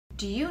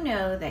Do you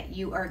know that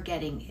you are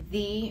getting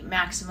the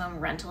maximum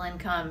rental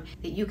income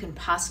that you can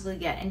possibly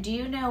get? And do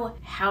you know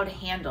how to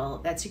handle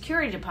that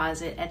security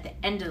deposit at the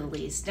end of the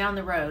lease down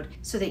the road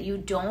so that you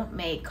don't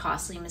make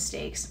costly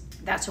mistakes?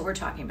 That's what we're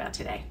talking about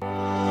today.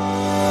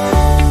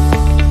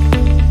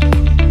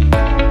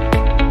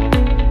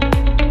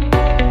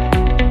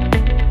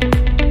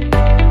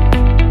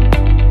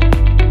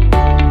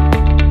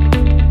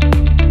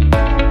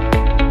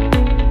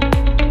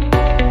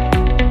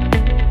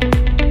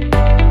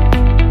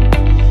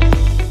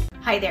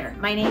 Hi there,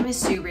 my name is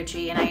Sue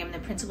Richey and I am the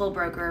principal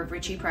broker of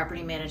Richey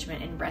Property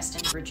Management in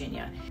Reston,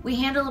 Virginia. We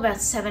handle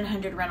about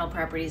 700 rental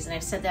properties, and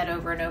I've said that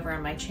over and over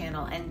on my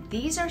channel, and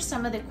these are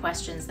some of the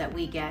questions that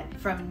we get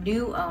from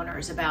new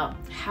owners about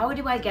how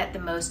do I get the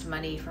most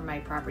money for my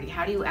property?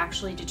 How do you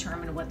actually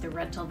determine what the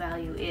rental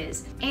value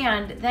is?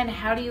 And then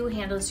how do you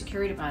handle the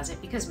security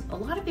deposit? Because a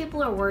lot of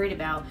people are worried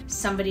about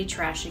somebody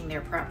trashing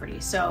their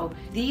property. So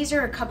these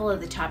are a couple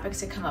of the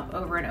topics that come up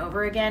over and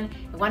over again.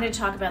 I wanted to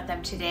talk about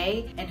them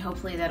today, and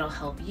hopefully that'll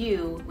help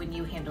you when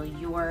you handle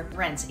your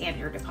rents and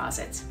your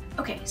deposits.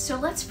 Okay, so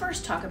let's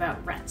first talk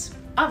about rents.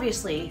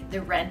 Obviously,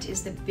 the rent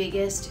is the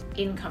biggest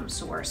income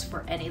source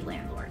for any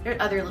landlord. There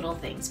are other little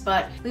things,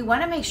 but we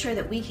want to make sure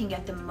that we can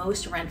get the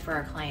most rent for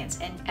our clients.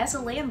 And as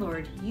a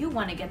landlord, you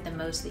want to get the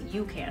most that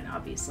you can,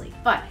 obviously.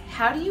 But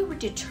how do you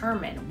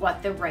determine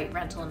what the right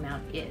rental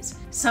amount is?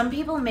 Some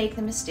people make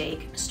the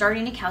mistake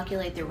starting to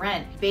calculate the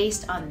rent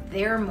based on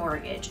their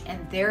mortgage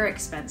and their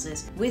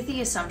expenses with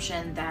the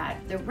assumption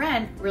that the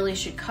rent really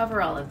should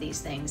cover all of these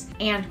things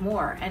and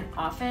more, and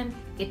often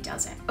it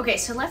doesn't. Okay,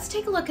 so let's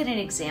take a look at an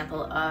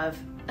example of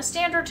a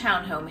standard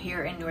townhome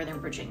here in Northern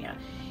Virginia.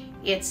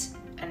 It's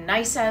a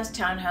nice house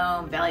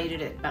townhome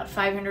valued at about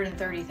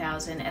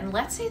 $530,000, and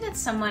let's say that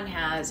someone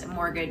has a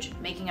mortgage,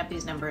 making up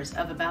these numbers,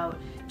 of about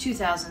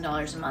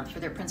 $2,000 a month for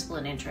their principal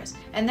and interest.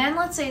 And then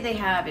let's say they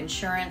have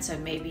insurance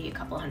of maybe a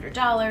couple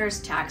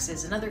 $100,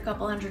 taxes another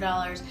couple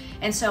 $100,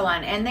 and so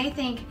on. And they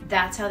think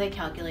that's how they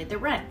calculate the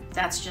rent.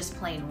 That's just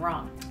plain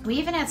wrong. We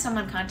even had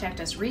someone contact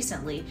us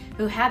recently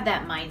who had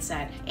that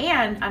mindset.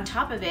 And on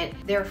top of it,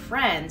 their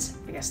friends,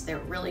 I guess they're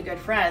really good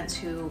friends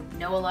who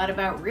know a lot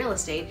about real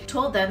estate,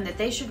 told them that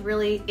they should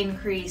really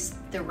increase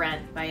the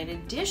rent by an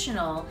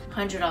additional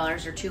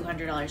 $100 or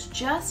 $200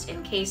 just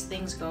in case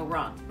things go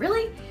wrong.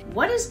 Really?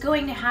 What is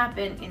going to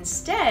happen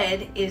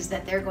instead is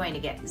that they're going to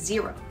get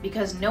zero,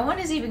 because no one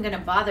is even going to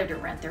bother to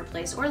rent their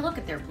place or look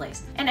at their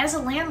place. And as a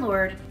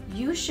landlord,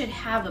 you should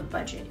have a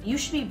budget. You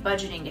should be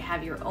budgeting to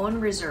have your own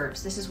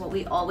reserves. This is what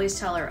we always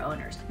tell our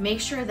owners.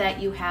 Make sure that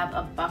you have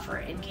a buffer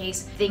in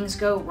case things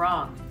go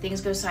wrong,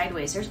 things go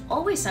sideways. There's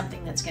always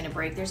something that's going to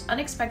break. There's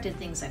unexpected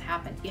things that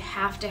happen. You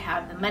have to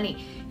have the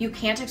money. You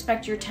can't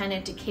expect your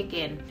tenant to kick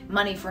in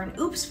money for an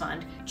oops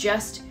fund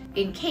just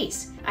in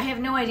case. I have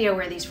no idea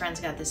where these friends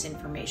got this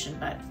information,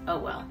 but oh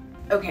well.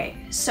 Okay,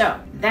 so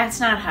that's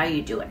not how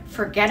you do it.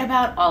 Forget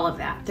about all of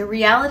that. The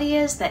reality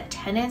is that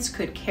tenants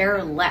could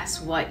care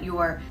less what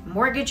your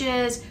mortgage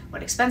is,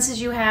 what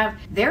expenses you have.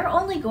 They're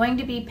only going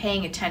to be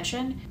paying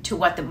attention to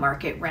what the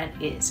market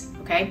rent is,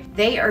 okay?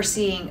 They are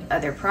seeing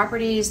other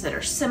properties that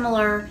are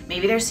similar.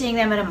 Maybe they're seeing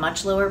them at a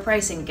much lower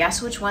price, and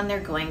guess which one they're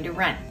going to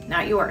rent?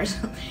 Not yours.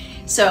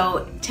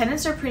 So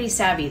tenants are pretty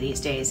savvy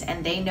these days,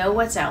 and they know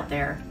what's out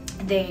there.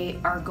 They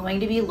are going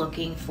to be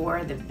looking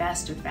for the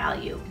best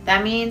value.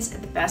 That means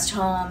the best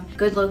home,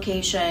 good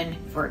location,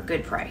 for a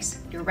good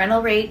price. Your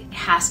rental rate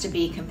has to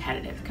be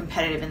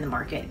competitive in the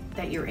market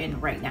that you're in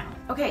right now.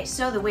 Okay,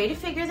 so the way to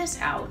figure this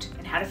out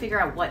and how to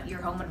figure out what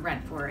your home would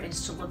rent for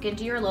is to look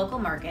into your local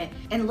market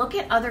and look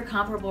at other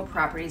comparable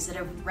properties that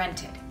have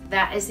rented.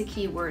 That is the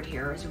key word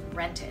here, is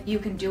rented. You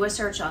can do a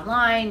search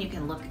online, you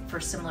can look for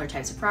similar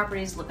types of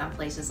properties, look on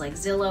places like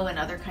Zillow and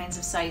other kinds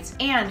of sites,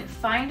 and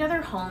find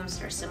other homes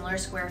that are similar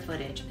square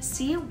footage.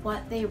 See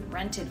what they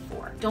rented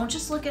for. Don't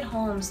just look at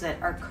homes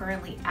that are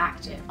currently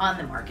active on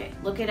the market.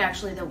 Look at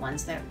actually the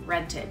ones that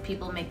rented.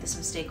 People make this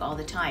mistake all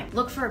the time.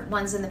 Look for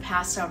ones in the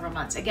past several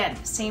months. Again,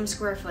 same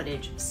square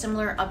footage,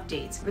 similar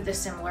updates with a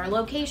similar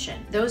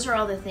location. Those are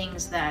all the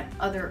things that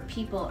other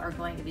people are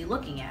going to be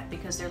looking at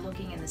because they're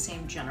looking in the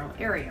same general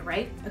area,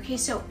 right? Okay,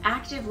 so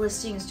active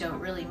listings don't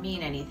really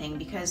mean anything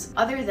because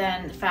other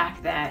than the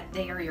fact that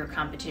they are your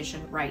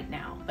competition right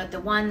now. But the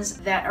ones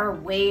that are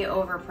way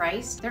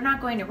overpriced, they're not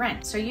going to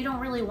rent. So you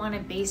don't really want to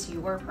base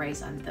your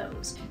price on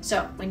those.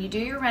 So when you do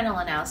your rental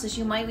analysis,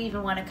 you might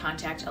even want to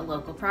contact a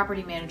local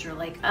property manager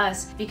like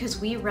us because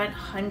we rent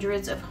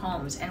hundreds of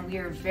homes and we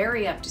are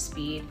very up to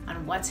speed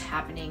on what's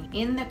happening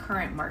in the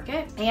current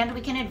market, and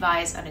we can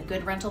advise on a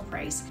good rental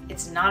price.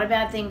 It's not a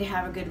bad thing to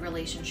have a good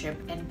relationship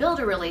and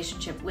build a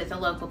relationship with a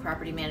local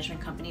property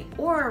management company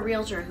or a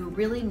realtor who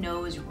really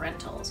knows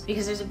rentals,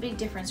 because there's a big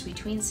difference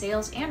between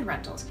sales and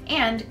rentals,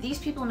 and these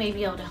people may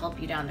be able to help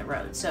you down the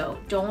road. So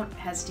don't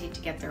hesitate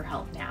to get their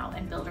help now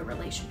and build a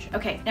relationship.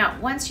 Okay, now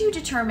once you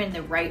determine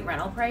the right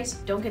rental price,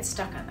 don't get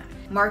stuck on that.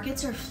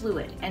 markets are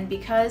fluid, and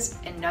because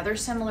another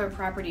similar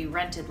property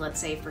rented, let's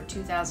say for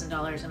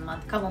 $2,000 a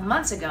month a couple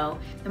months ago,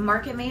 the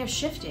market may have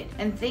shifted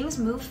and things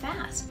move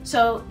fast.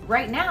 So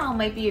right now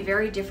might be a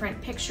very different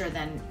picture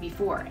than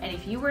before. And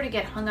if you were to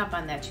get hung up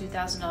on that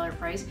 $2,000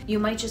 price, you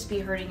might just be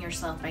hurting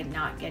yourself by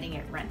not getting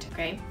it rented,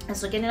 okay?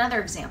 Let's look at another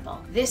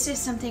example. This is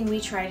something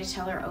we try to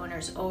tell our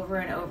owners over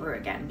and over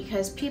again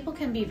because people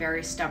can be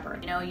very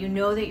stubborn. You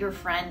know that your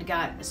friend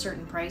got a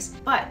certain price,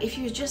 but if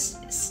you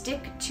just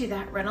stick to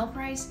that rental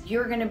price,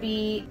 you're gonna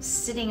be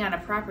sitting on a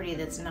property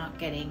that's not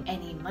getting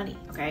any money,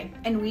 okay?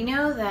 And we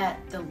know that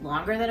the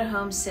longer that a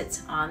home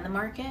sits on the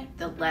market,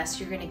 the less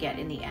you're gonna get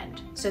in the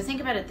end. So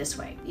think about it this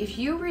way. If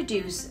you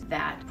reduce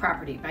that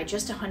property by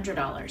just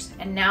 $100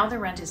 and now the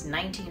rent is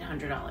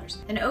 $1,900,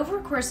 then over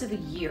a course of a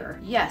year,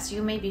 yes,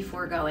 you may be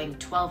foregoing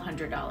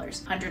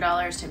 $1,200,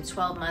 $100 times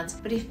 12 months,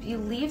 but if you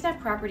leave that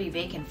property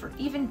vacant for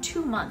even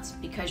 2 months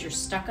because you're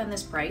stuck on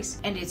this price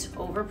and it's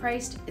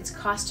overpriced, it's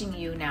costing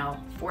you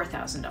now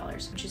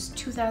 $4,000, which is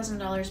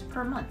 $2,000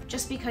 per month,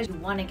 just because you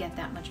want to get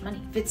that much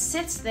money. If it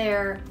sits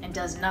there and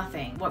does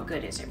nothing, what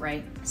good is it,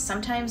 right?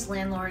 Sometimes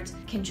landlords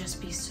can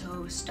just be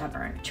so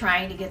stubborn,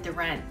 trying to get the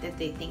rent that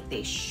they think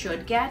they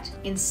should get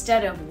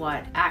instead of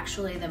what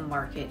actually the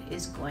market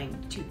is going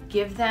to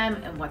give them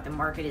and what the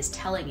market is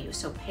telling you.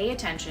 So pay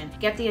attention,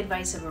 get the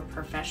advice of a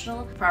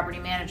professional property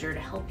manager to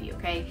help you,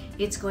 okay?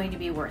 It's going to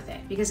be worth it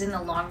because in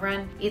the long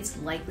run, it's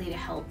likely to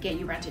help get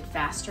you rented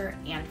faster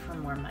and for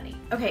more money.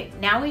 Okay,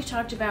 now we've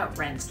talked about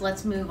rents.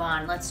 Let's move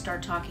on. Let's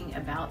start talking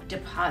about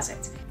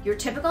deposits. Your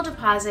typical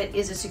deposit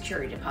is a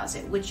security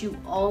deposit, which you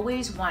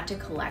always want to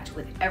collect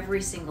with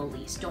every single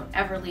lease. Don't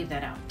ever leave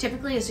that out.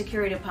 Typically, a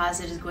security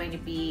deposit is going to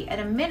be at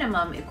a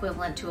minimum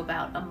equivalent to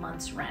about a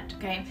month's rent,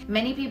 okay?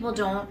 Many people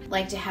don't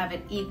like to have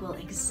it equal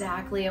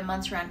exactly a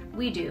month's rent.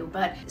 We do,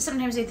 but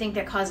sometimes I think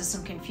that causes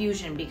some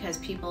confusion because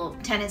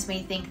tenants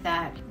may think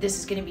that this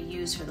is going to be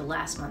used for the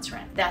last month's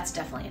rent. That's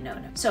definitely a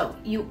no-no. So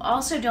you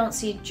also don't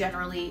see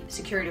generally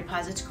security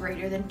deposits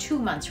greater than 2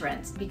 months'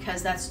 rents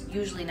because that's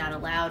usually not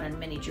allowed in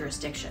many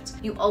jurisdictions.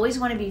 You always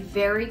want to be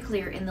very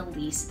clear in the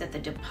lease that the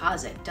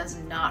deposit does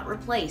not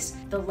replace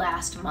the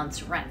last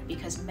month's rent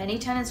because many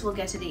tenants will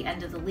get to the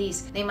end of the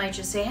lease. They might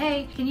just say,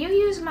 hey, can you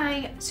use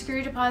my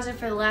security deposit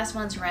for the last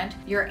month's rent?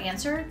 Your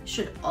answer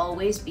should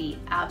always be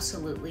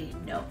absolutely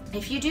no.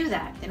 If you do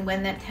that, then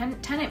when that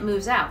tenant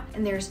moves out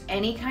and there's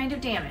any kind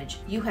of damage,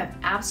 you have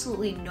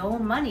absolutely no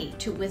money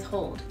to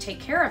withhold. Take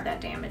care of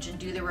that damage and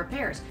do the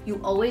repairs. You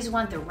always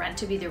want the rent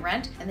to be the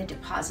rent and the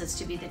deposits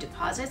to be the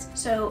deposits.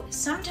 So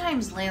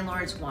sometimes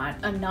landlords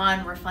want a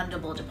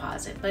non-refundable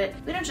deposit, but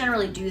we don't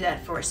generally do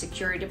that for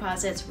security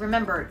deposits.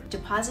 Remember,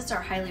 deposits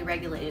are highly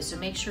regulated, so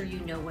make sure you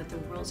know what the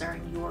rules are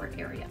in your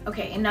area.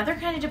 Okay, another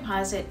kind of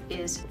deposit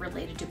is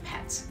related to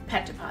pets,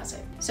 pet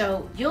deposit.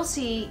 So you'll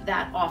see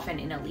that often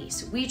in a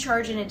lease. We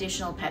charge an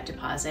additional pet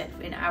deposit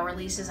in our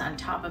leases on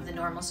top of the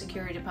normal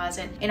security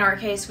deposit. In our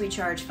case, we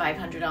charge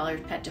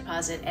 $500 pet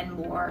deposit and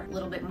more, a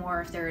little bit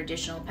more if there are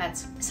additional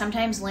pets.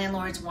 Sometimes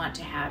landlords want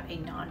to have a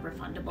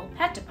non-refundable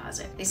pet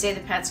deposit. They say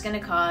the pet's going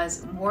to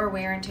cause more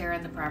wear and tear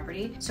on the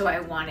property, so I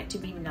want it to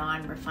be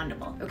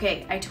non-refundable.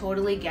 Okay, I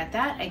totally get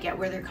that. I get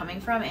where they're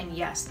coming from, and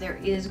yes, there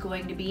is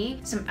going to be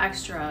some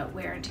extra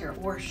wear and tear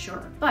for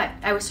sure. But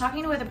I was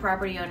talking with a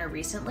property owner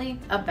recently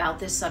about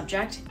this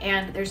subject,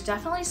 and there's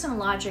definitely some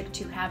logic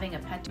to having a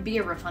pet be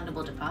a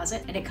refundable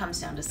deposit, and it comes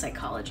down to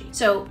psychology.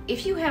 So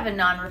if you have a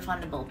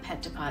non-refundable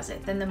pet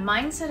deposit, then the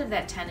mindset of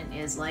that tenant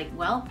is like,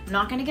 well, I'm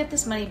not going to get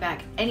this money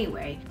back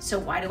anyway, so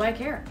why do I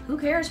care? Who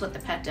cares what the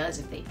pet does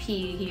if they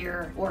pee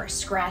here or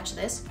scratch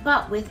this?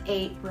 But with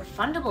a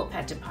refundable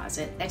pet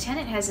deposit, a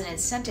tenant has an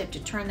incentive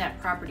to turn that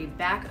property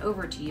back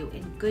over to you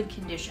in good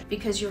condition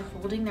because you're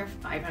holding their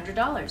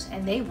 $500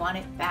 and they want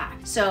it back.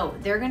 So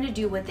they're going to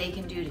do what they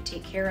can do to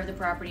take care of the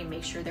property,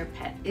 make sure their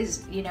pet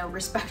is,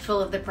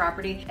 respectful of the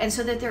property, and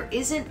so that there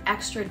isn't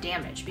extra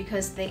damage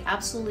because they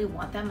absolutely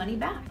want that money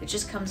back. It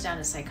just comes down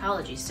to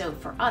psychology. So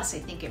for us, I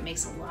think it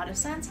makes a lot of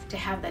sense to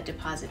have that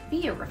deposit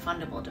be a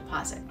refundable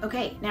deposit.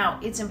 Okay, now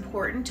it's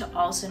important to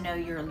also know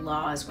your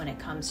laws when it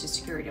comes to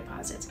security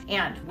deposits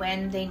and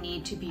when they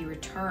need to be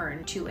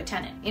returned to a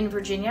tenant. In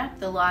Virginia,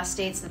 the law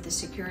states that the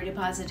security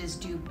deposit is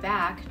due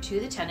back to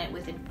the tenant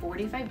within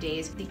 45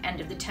 days at the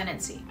end of the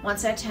tenancy.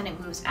 Once that tenant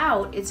moves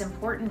out, it's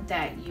important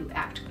that you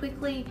act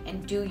quickly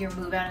and do your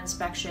move-out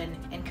inspection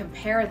and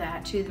compare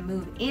that to the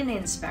move-in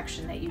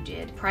inspection that you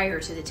did prior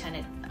to the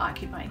tenant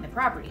occupying the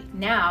property.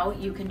 Now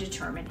you can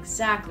determine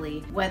exactly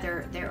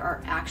whether there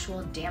are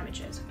actual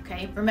damages,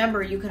 okay?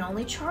 Remember, you can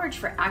only charge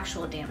for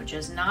actual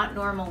damages, not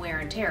normal wear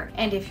and tear.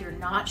 And if you're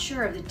not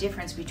sure of the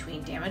difference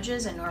between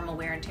damages and normal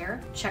wear and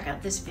tear, check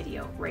out this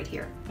video right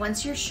here.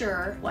 Once you're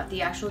sure what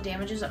the actual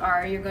damages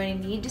are, you're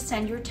going to need to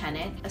send your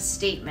tenant a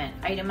statement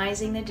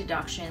itemizing the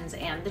deductions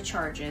and the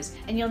charges,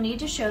 and you'll need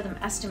to show them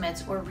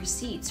estimates or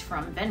receipts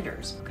from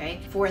vendors, okay,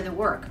 for the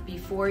work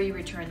before you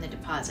return the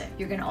deposit.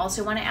 You're going to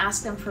also want to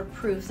ask them for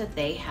proof proof that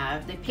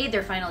they paid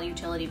their final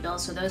utility bill,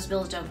 so those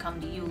bills don't come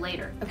to you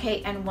later.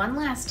 Okay, and one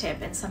last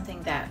tip, and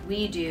something that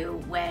we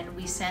do when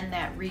we send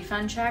that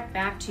refund check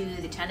back to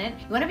the tenant,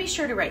 you want to be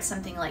sure to write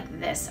something like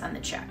this on the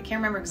check. I can't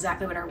remember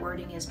exactly what our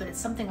wording is, but it's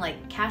something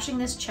like, cashing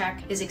this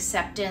check is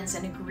acceptance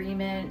and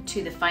agreement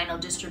to the final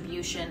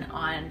distribution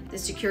on the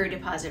security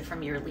deposit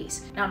from your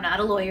lease. Now, I'm not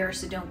a lawyer,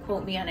 so don't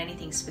quote me on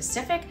anything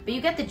specific, but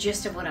you get the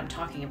gist of what I'm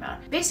talking about.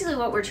 Basically,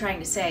 what we're trying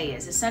to say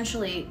is,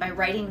 essentially, by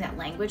writing that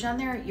language on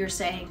there, you're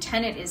saying,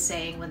 tenant is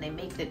saying when they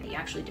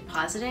actually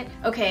deposit it,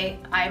 okay,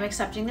 I'm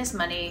accepting this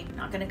money, I'm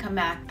not going to come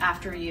back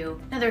after you.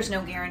 Now, there's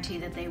no guarantee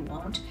that they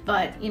won't,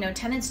 but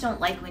tenants don't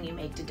like when you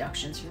make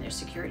deductions from their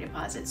security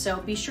deposit.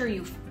 So be sure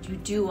you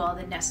do all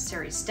the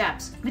necessary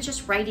steps. But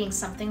just writing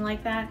something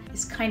like that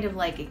is kind of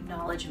like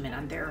acknowledgement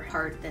on their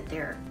part that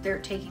they're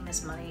taking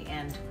this money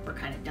and we're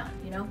kind of done,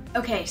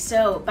 Okay,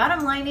 so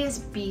bottom line is,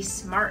 be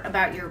smart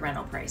about your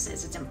rental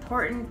prices. It's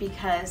important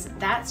because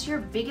that's your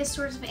biggest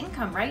source of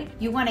income, right?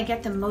 You want to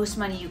get the most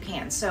money you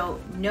can. So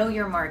know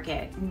your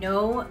market,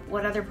 know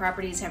what other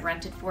properties have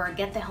rented for,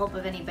 get the help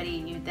of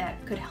anybody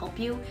that could help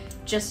you.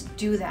 Just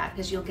do that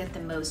because you'll get the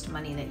most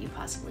money that you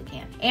possibly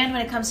can. And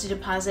when it comes to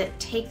deposit,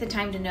 take the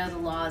time to know the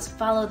laws,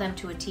 follow them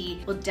to a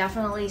T. Will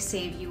definitely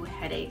save you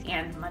headache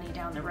and money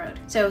down the road.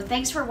 So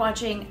thanks for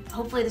watching.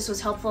 Hopefully this was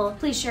helpful.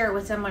 Please share it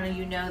with someone who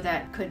you know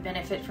that could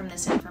benefit from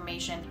this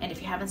information. And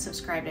if you haven't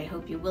subscribed, I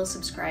hope you will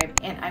subscribe,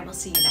 and I will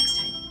see you next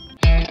time.